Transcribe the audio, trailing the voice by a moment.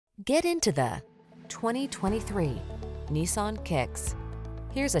Get into the 2023 Nissan Kicks.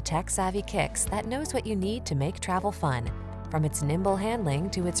 Here's a tech-savvy Kicks that knows what you need to make travel fun. From its nimble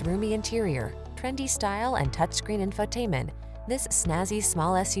handling to its roomy interior, trendy style, and touchscreen infotainment, this snazzy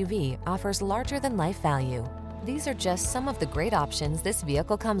small SUV offers larger-than-life value. These are just some of the great options this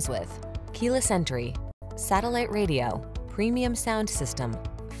vehicle comes with: keyless entry, satellite radio, premium sound system,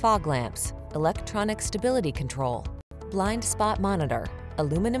 fog lamps, electronic stability control, blind spot monitor,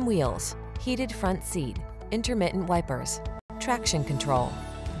 aluminum wheels, heated front seat, intermittent wipers, traction control.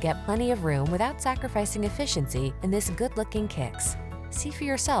 Get plenty of room without sacrificing efficiency in this good-looking Kicks. See for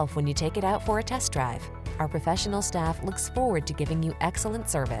yourself when you take it out for a test drive. Our professional staff looks forward to giving you excellent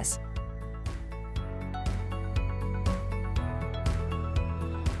service.